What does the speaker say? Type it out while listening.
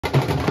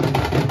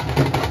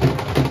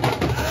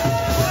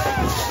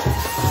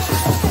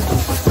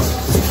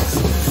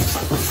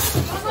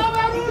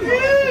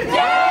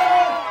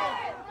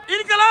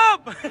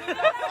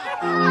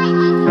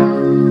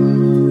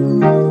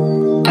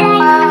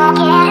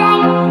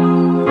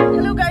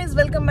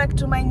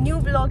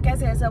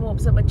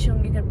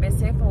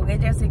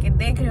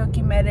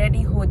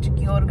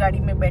की और गाड़ी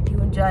में बैठी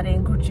हूँ, जा रहे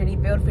हैं घुड़चड़ी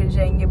पे और फिर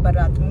जाएंगे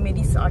बारात में।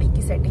 मेरी साड़ी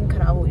की सेटिंग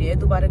खराब हो रही है,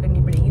 दोबारा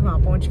करनी पड़ेगी, वहाँ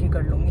पहुँच के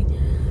कर लूँगी।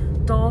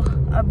 तो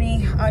अभी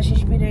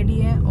आशीष भी रेडी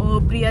है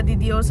और प्रिया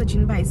दीदी और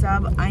सचिन भाई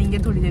साहब आएंगे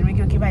थोड़ी देर में,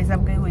 क्योंकि भाई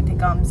साहब गए हुए थे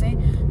काम से।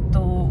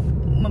 तो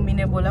मम्मी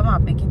ने बोला वहाँ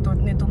पे कि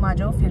तुम आ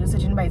जाओ, फिर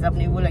सचिन भाई साहब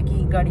ने बोला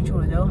कि गाड़ी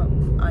छोड़ जाओ,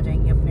 हम आ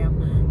जाएंगे अपने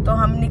आप। तो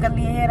हम निकल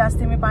लिए हैं,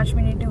 रास्ते में 5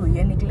 मिनट हुई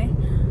है निकले।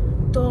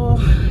 तो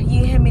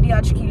ये है मेरी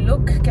आज की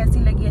लुक, कैसी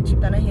लगी अच्छी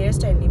बताना। हेयर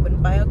स्टाइल नहीं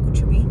बन पाया कुछ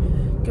भी,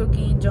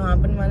 क्योंकि जहाँ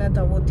बनवाना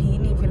था वो थी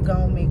नहीं, फिर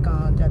गांव में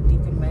कहाँ जाती,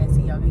 फिर मैं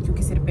ऐसे ही आ गई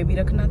क्योंकि सिर पे भी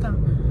रखना था।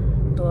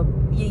 तो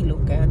अब यही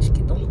लुक है आज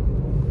की।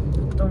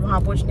 तो वहाँ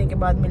पहुँचने के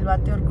बाद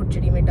मिलवाते हैं और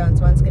घुड़चड़ी में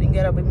डांस वांस करेंगे।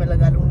 और अभी मैं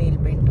लगा लूँ नेल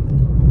पेंट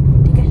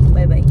अपनी, ठीक है।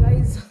 बाय बाय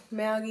गाइज,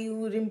 मैं आ गई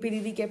हूँ रिम्पी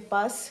दीदी के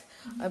पास।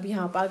 अब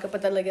यहाँ पर आकर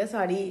पता लगा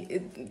साड़ी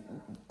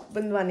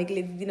बनवाने के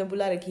लिए दीदी ने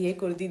बुला रखी है,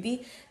 एक और दीदी।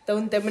 तो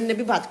उन तक मैंने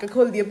भी बात कर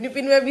खोल दी अपनी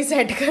पिन, में भी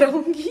सेट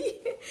कराऊंगी।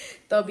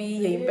 तो अभी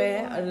यहीं पे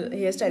है और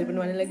हेयर स्टाइल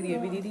बनवाने लग रही है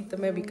अभी दीदी, तो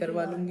मैं भी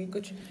करवा लूँगी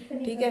कुछ,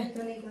 ठीक है।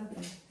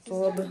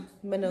 तो अब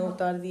मैंने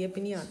उतार दिए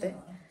पिन यहाँ पे,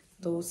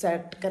 तो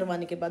सेट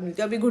करवाने के बाद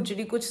मिलती है। अभी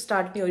घुड़चड़ी कुछ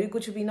स्टार्ट नहीं हो रही,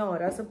 कुछ भी ना हो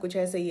रहा, सब कुछ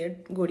ऐसे ही है।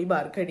 घोड़ी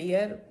बाहर खड़ी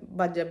है,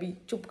 बाजा भी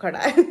चुप खड़ा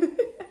है।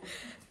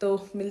 तो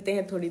मिलते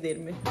हैं थोड़ी देर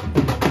में।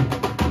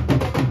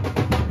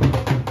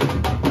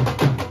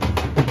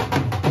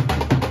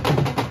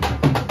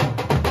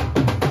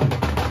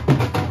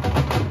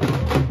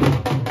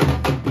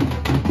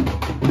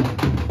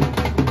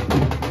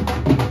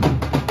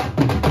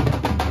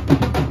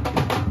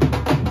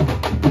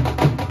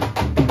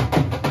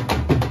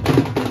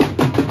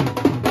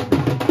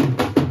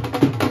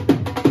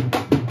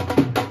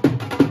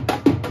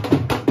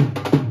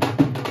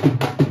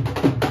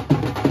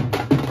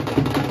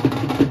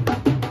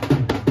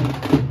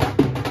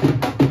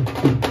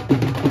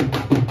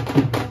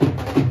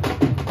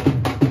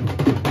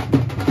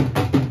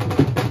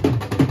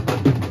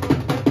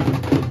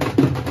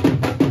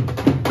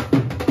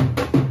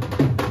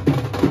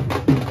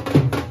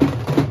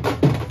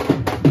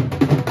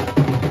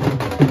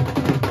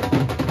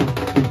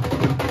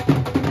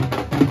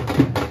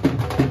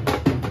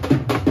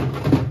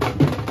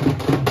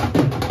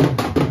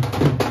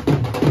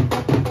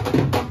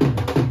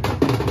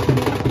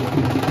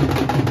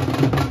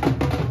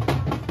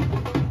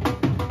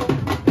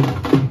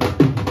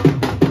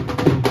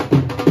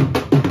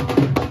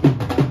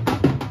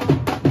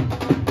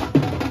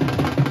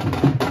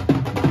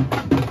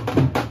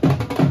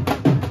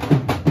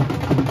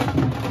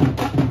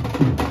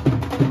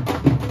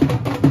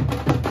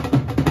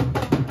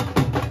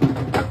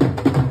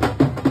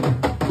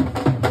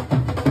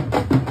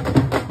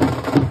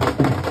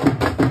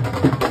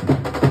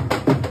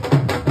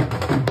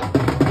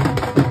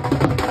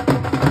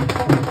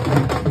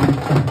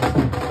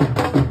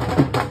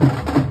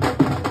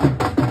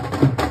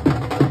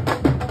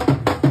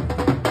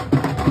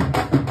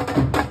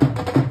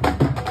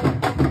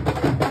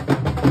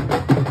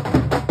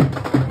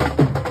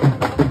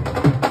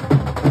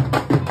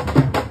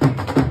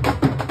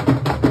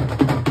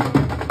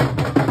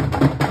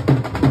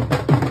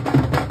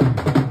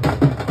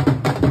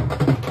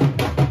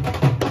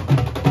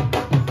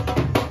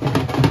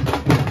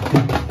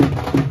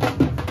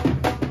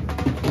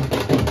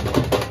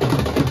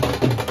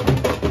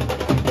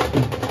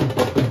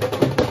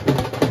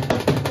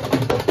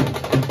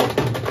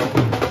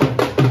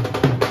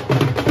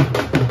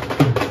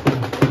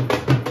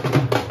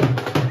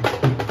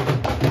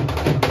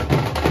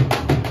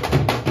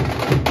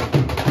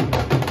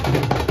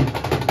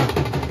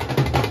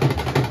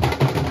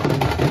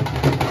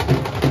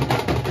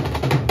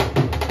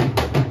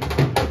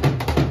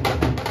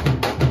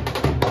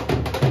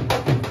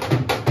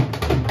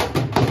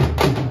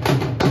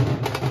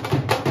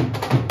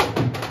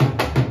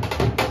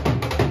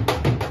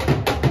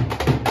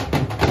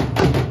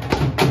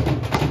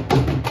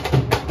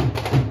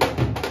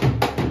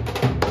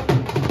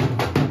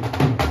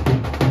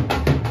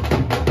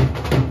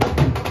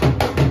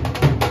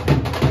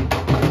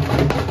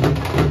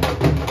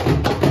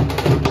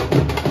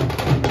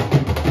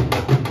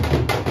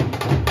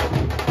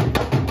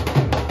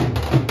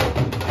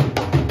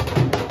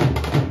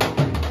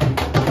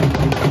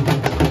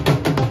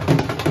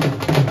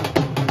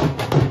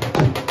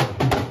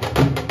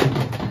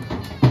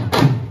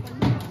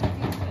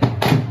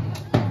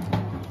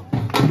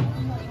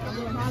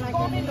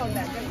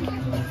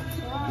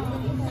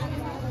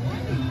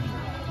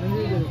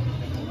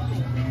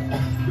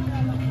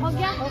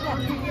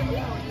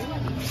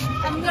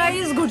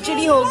 गाइस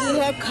घुड़चड़ी हो गई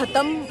है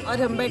खत्म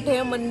और हम बैठे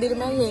हैं मंदिर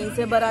में। यहीं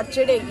से बारात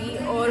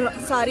चढ़ेगी और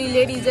सारी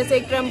लेडीज जैसे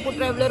एक टेम्पो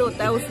ट्रेवलर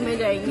होता है उसमें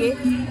जाएंगे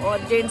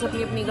और जेंट्स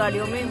अपनी अपनी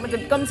गाड़ियों में,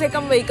 मतलब कम से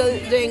कम व्हीकल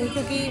जाएंगे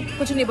क्योंकि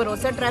कुछ नहीं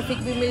भरोसा,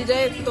 ट्रैफिक भी मिल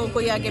जाए तो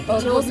कोई आगे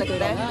पीछे हो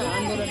सकता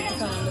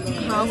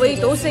है। हाँ वही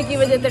तो, उसी की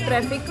वजह से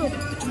ट्रैफिक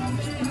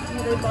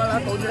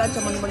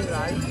चमन बन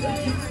रहा है।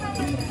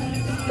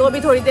 तो अभी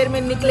थोड़ी देर में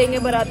निकलेंगे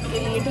बारात के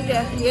लिए, ठीक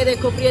है। ये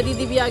देखो प्रिया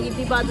दीदी भी आ गई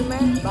थी बाद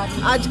में।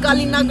 आज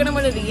काली नागण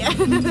बन रही है।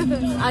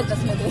 आज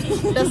 10 में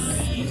 10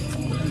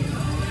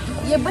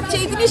 ये बच्चे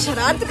इतनी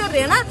शरारत कर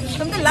रहे हैं ना,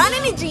 हमको लाने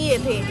नहीं चाहिए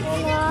थे।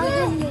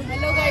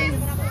 हेलो गाइस,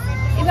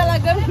 इधर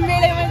लगा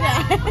मेले में जा।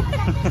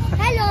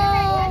 हेलो,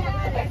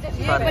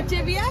 ये बच्चे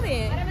भी आ रहे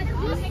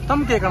हैं।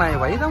 तुम क्या करना है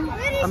भाई? तुम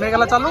हमें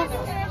गला चलो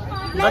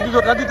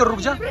गाड़ी तो रुक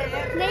जा।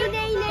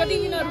 नहीं कभी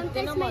भी ना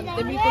रुकते ना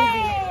मानते बिल्कुल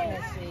भी।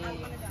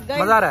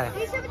 मजा आ रहा है।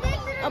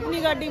 अपनी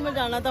गाड़ी में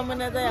जाना था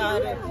मैंने तो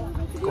यार।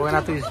 कोई ना,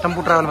 तू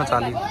टेम्पो ट्रैवल में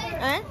चाली।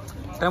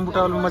 टेम्पो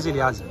ट्रैवल में मजे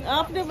लिया आज।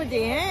 आपने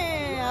मजे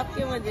हैं,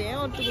 आपके मजे हैं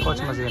और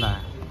कुछ मजे ना है।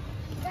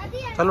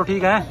 चलो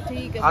ठीक है,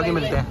 आगे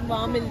मिलते हैं,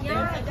 वहाँ मिलते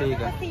हैं। ठीक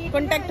है,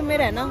 कांटेक्ट में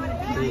रहना।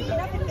 ठीक है।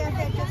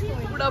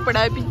 बूढ़ा पड़ा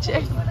है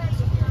पीछे।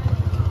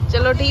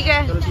 चलो ठीक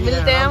है,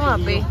 मिलते हैं वहाँ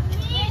पे।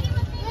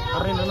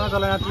 अरे ना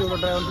चला आती है,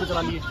 ड्राइवर तू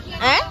चला लिए।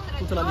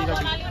 तू चला ली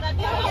गाड़ी,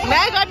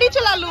 मैं गाड़ी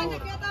चला लूँ।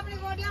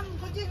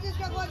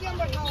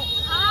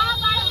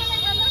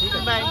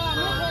 बाय।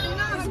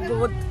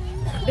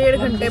 1.5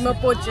 घंटे में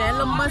पहुंचे हैं,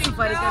 लंबा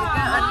सफर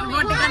करके।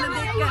 वाटिका ने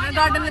देख के,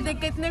 गार्डन में देख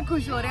के इतने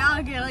खुश हो रहे हैं,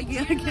 आगे आगे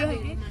आगे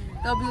आगे।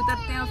 तो अभी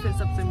उतरते हैं और फिर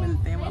सबसे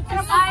मिलते हैं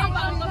वापस।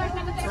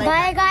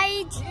 बाय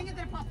गाइस,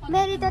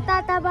 मेरी तो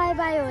टाटा बाय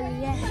बाय हो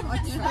रही है।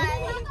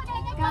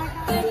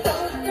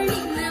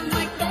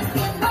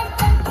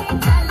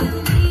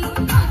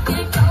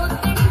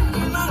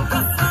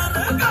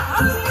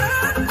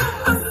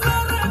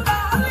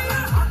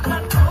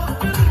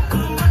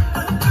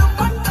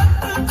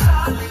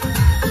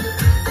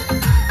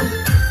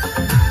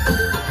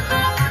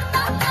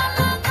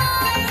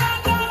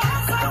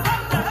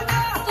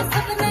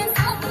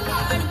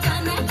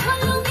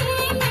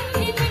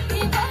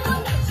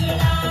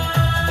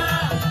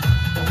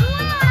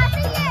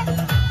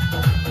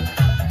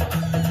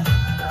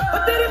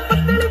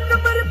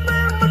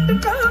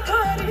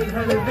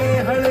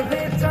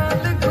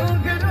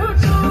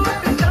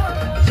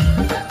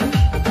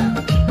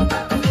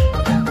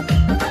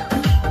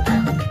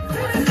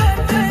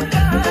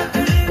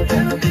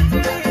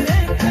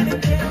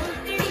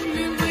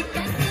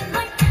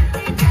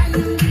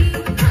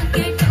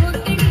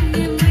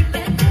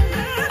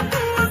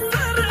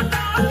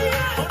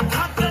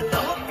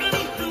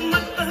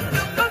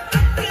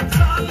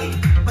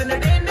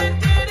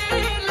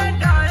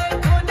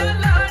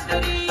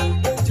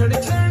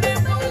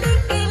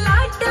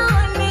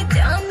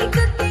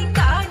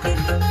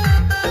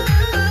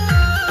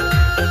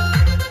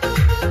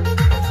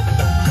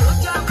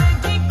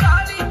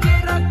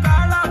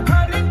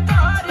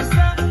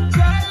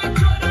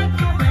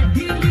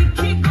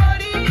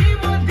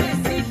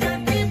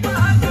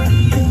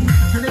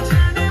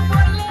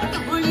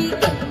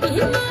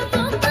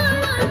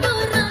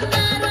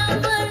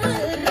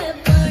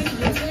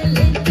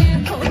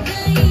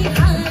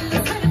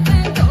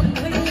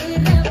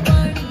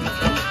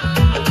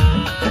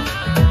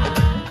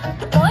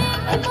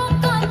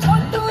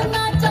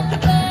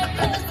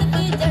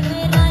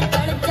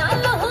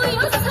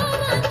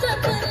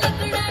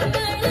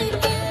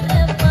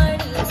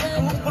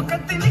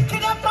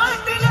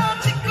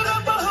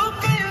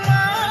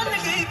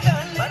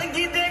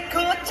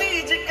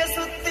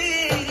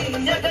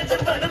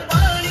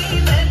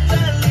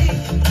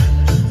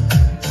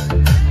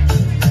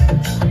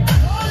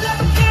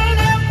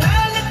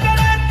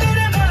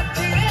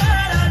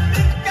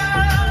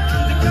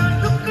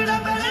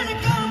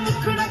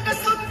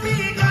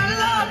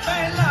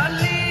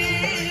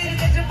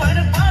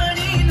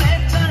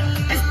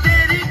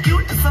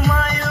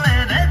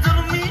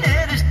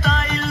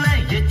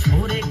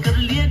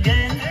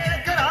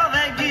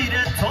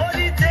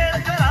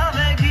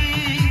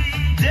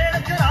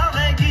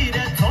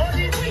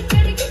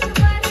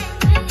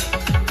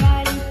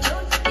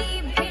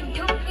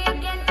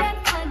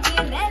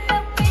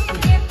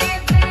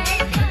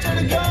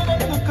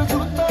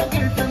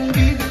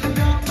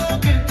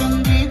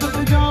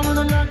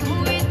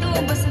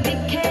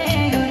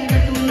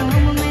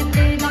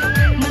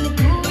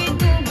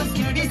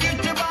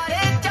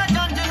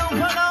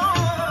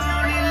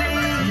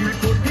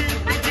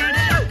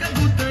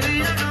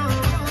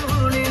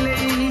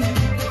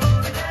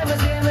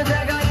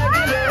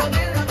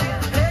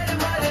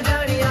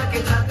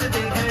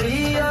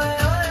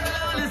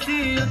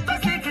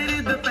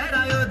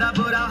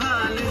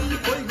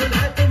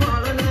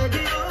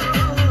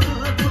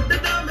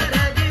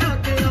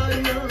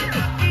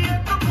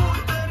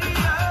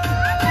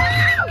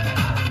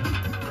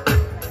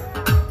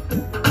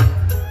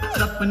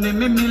 सपने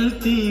में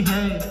मिलती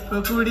है वो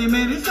कुड़ी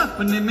मेरी,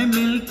 सपने में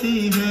मिलती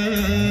है।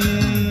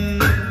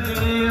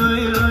 ओए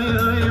ओए ओए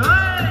ओए,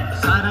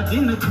 सारा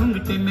दिन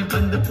घूंघटे में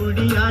बंद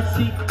पुड़ी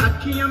आसी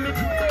अखियों में।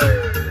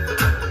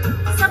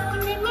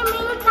 सपने में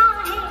मिलता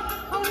है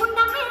वो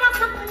मुंडा मेरा,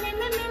 सपने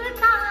में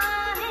मिलता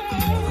है।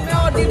 मैं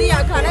और दीदी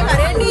यहाँ खाना खा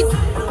रहे हैं।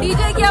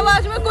 डीजे की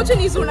आवाज में कुछ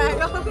नहीं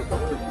सुनाएगा,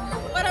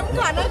 पर हम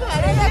खाना खा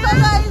रहे हैं।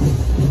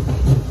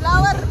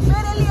 फ्लावर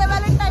मेरे लिए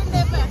वैलेंटाइन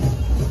डे पे।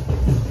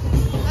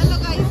 Hello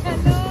guys,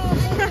 hello.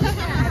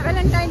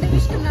 Valentine day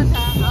wish करना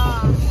था।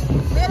 हाँ,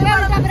 मेरे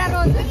बड़ा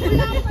रोज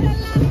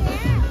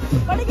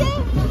पड़ गया।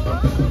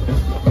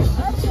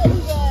 अच्छा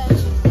ठीक है,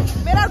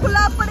 मेरा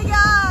गुलाब पड़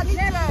गया।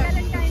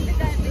 Valentine day,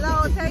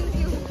 thank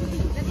you.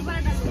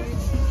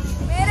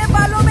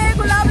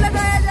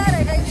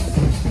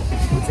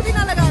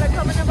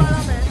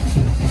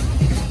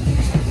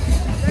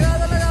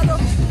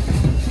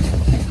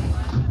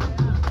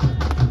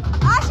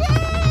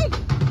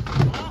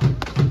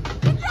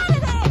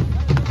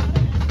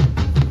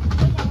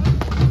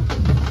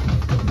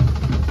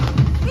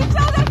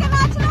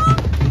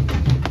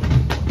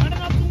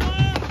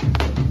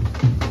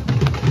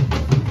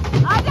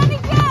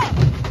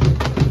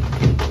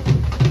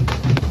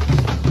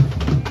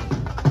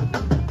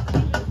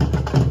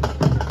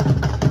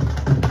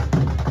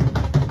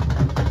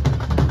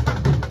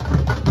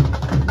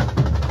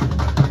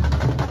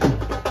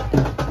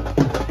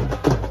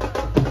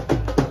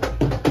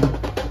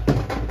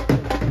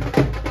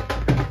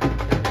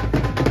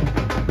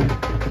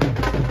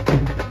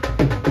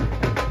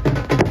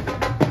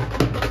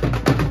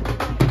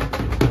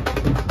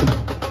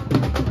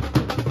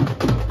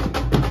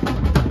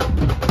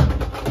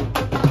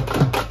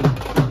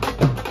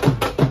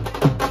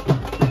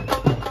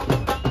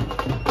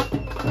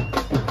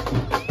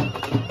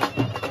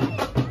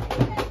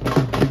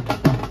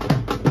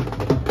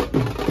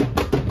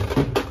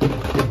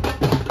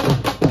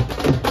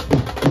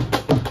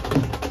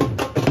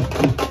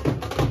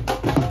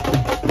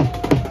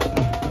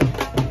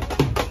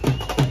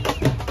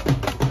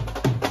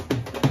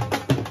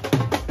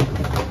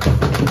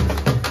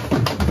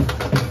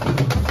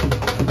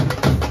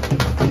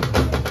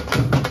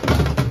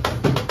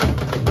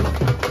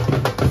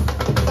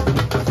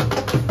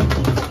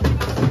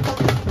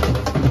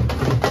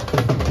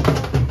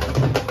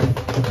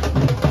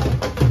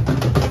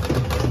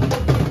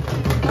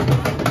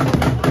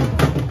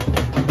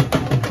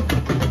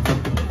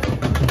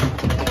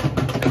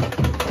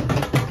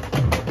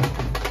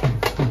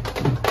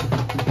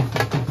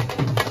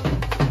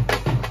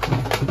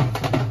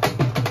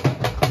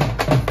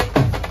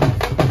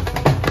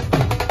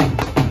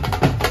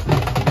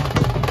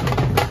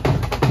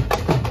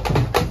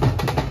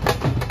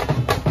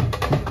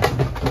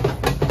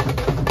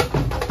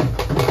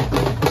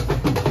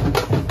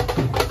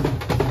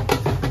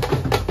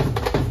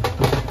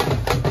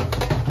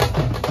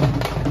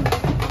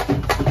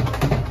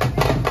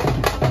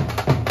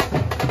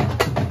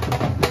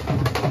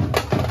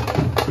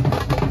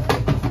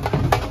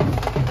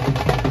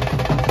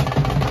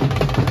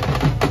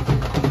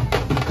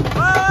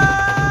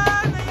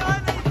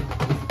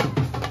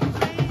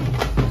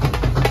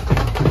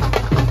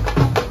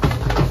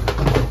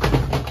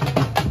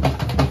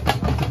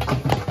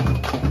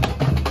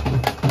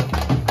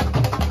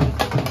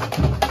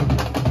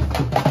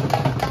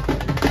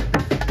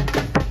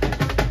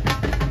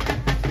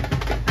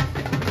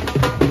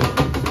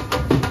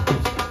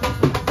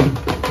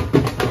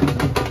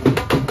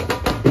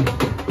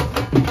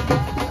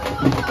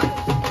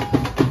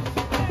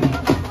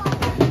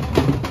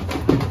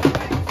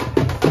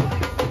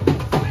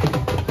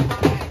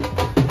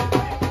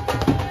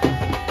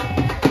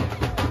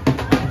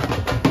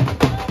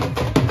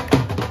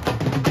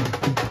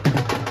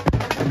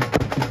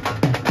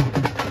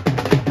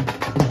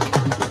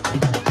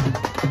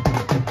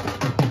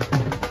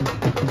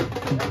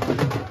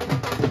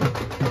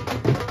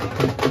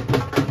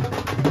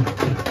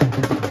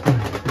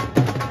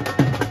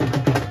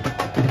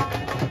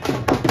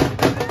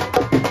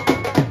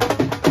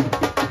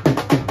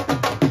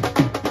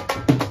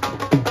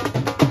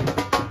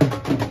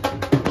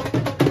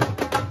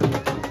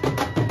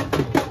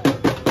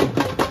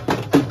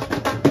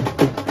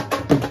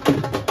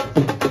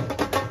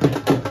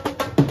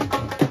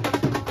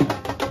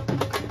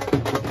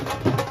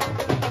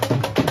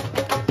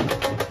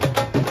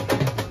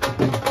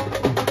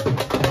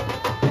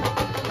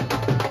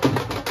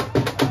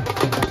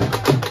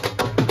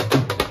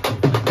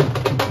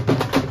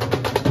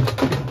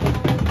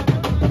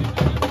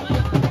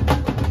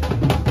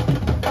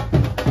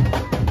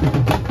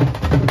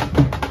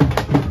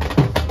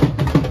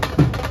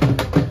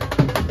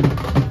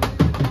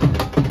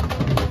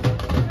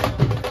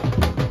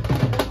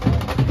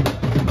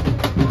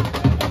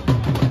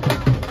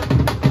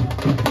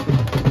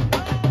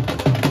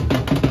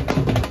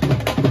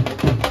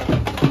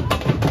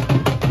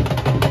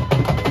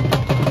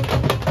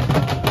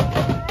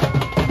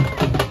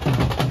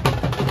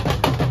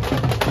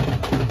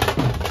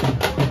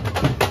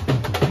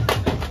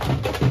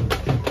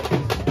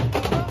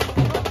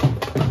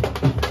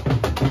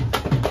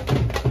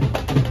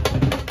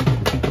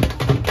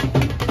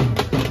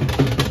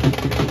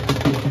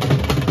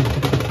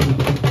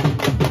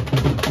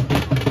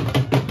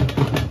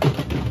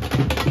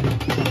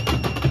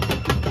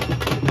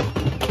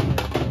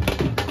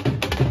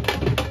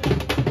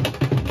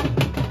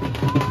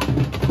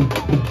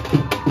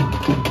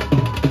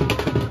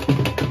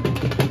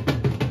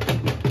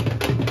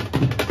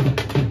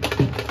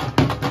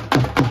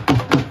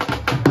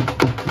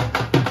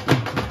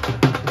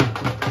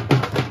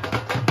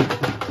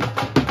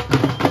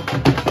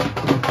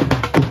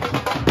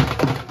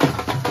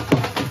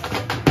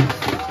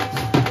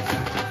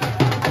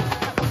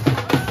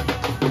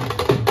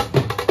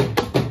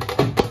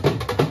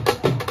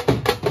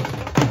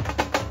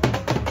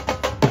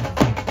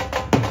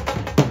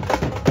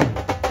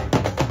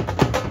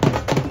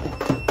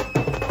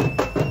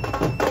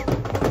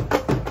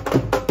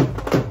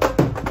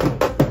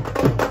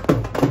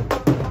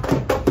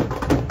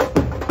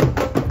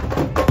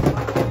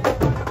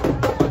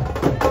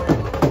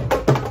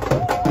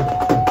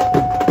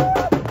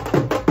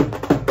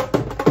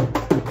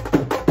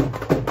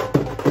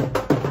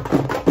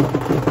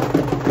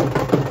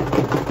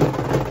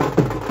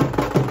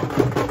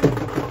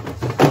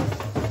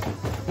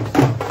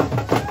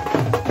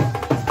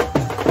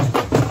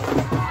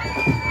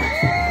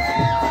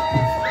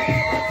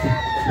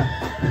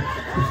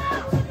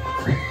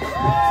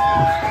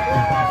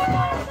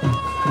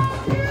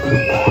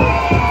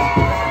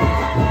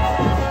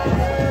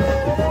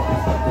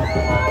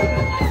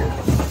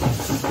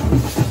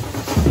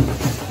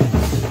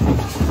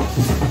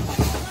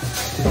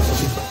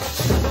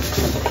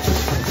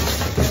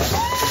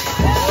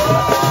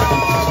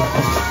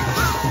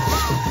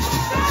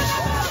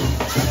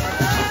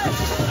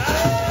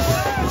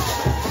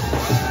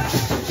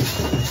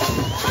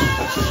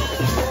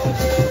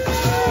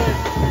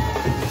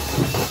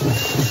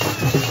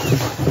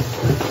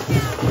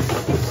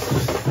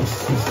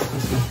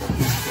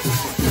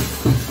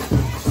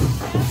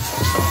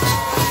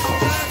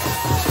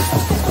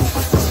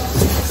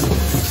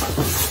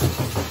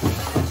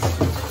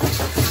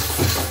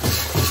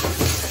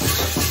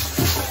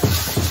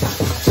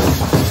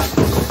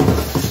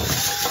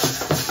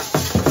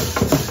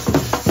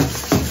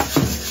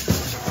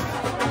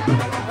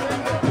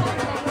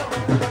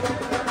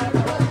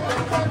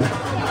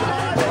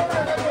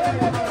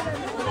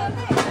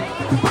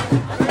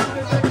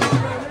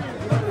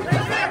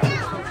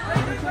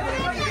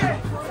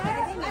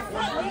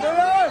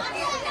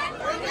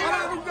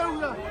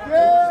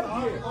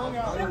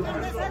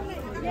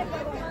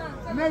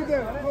 नहीं दे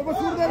वो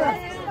बिस्कुट दे रहा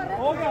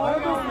हो गया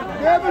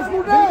दे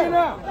बिस्कुट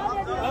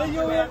अरे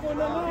ये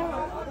कोना ना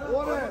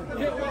और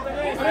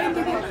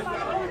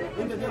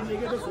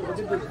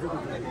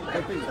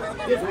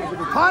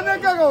खाने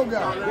का हो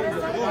गया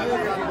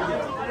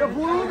ये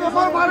फूल को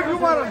मार क्यों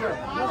मार रहा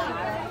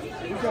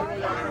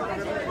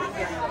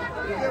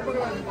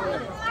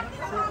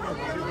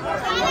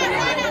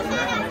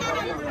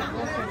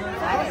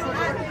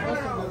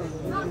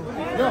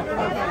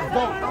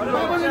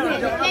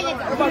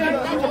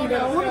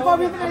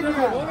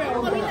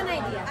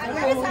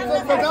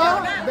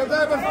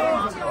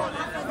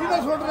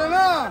छोड़ रहे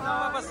ना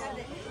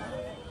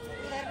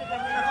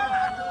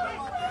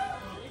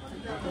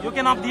जो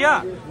क्या नाम दिया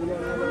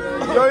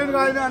जो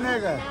इनका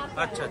अनेक है।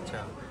 अच्छा अच्छा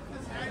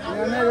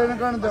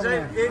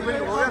एक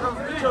मिनट हो गया तो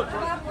पीछे हो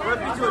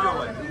जाओ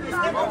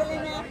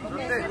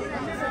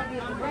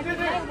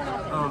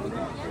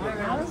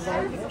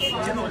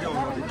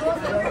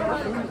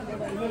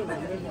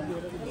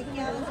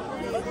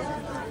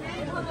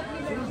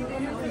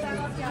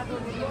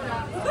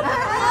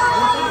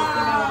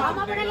हम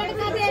अपने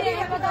लड़का दे रहे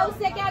हैं, बताओ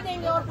उससे क्या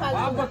देंगे और फालतू।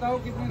 आप बताओ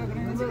कितने रख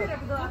रहे हैं?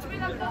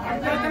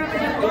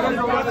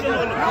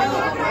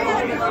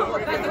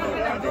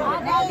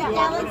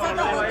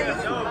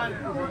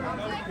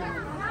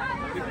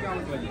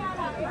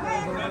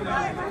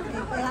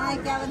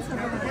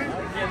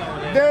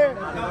 दे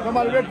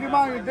हमारी बेटी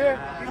मांगी दे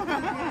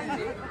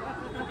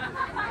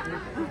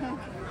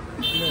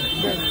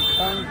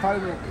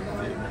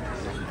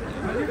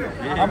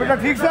हाँ बेटा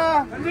ठीक सा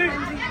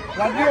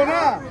राजी हो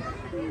ना?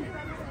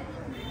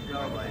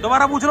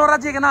 दोबारा पूछ लो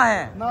राज्य कितना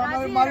है ना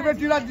हमारी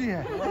बेटी राजी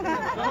है।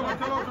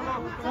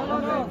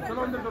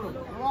 चलो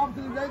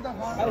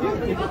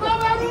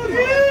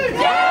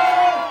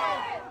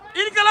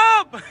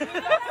इनकलाब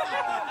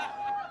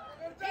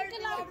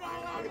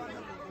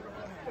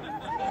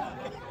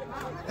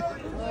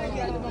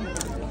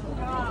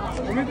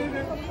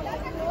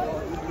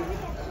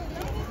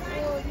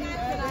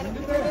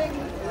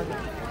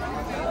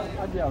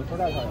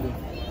थोड़ा सा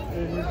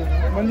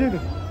मंजीत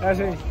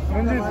ऐसे ही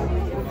मंजीत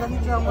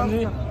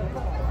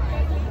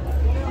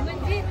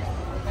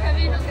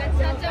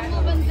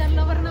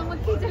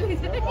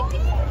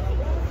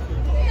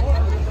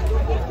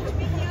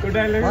तो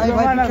डायलॉग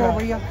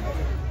भैया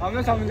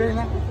हमने समझे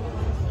ना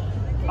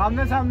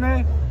आमने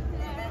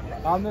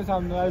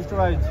सामने आइज टू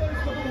आइज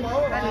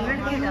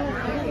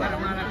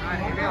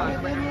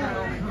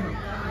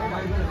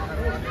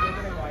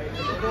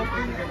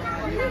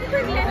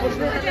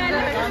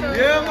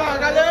ये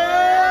मांगले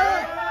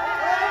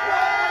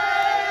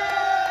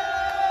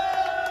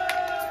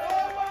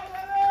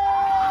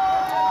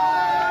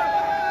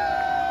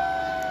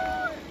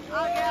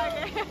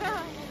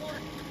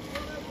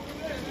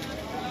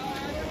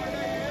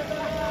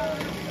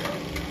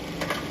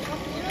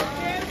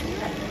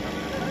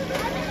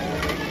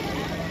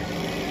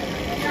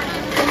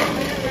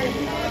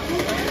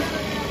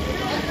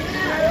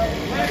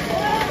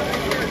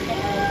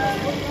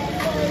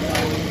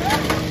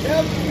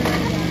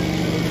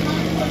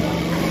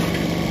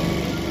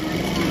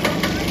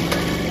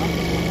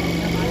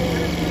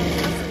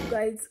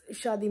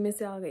शादी में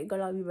से आ गए,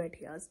 गला भी बैठ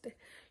गया आज से।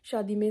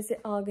 शादी में से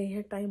आ गए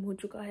हैं, टाइम हो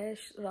चुका है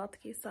रात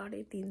के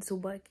 3:30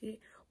 सुबह के।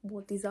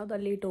 बहुत ही ज़्यादा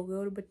लेट हो गए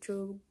और बच्चों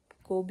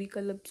को भी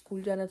कल अब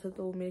स्कूल जाना था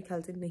तो मेरे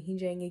ख्याल से नहीं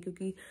जाएंगे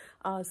क्योंकि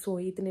आज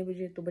सोए इतने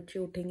बजे तो बच्चे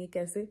उठेंगे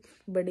कैसे,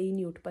 बड़े ही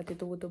नहीं उठ पाते,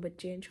 तो वो तो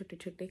बच्चे हैं छोटे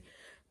छोटे।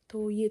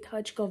 तो ये था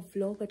आज का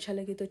व्लॉग। अच्छा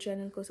लगे तो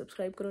चैनल को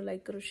सब्सक्राइब करो,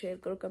 लाइक करो, शेयर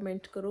करो,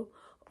 कमेंट करो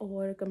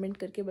और कमेंट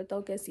करके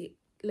बताओ कैसी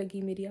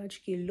लगी मेरी आज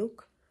की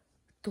लुक।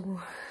 तो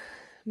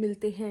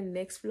मिलते हैं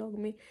नेक्स्ट व्लॉग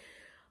में।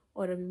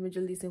 और अभी मैं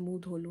जल्दी से मुंह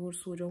धो लूँ और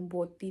सो जाऊँ,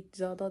 बहुत ही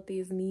ज़्यादा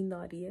तेज़ नींद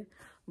आ रही है।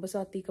 बस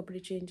आते ही कपड़े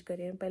चेंज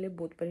करे हैं, पहले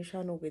बहुत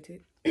परेशान हो गए थे।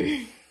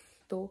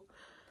 तो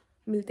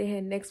मिलते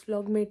हैं नेक्स्ट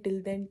व्लॉग में।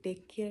 Till then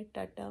take care,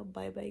 tata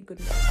bye bye, good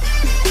night.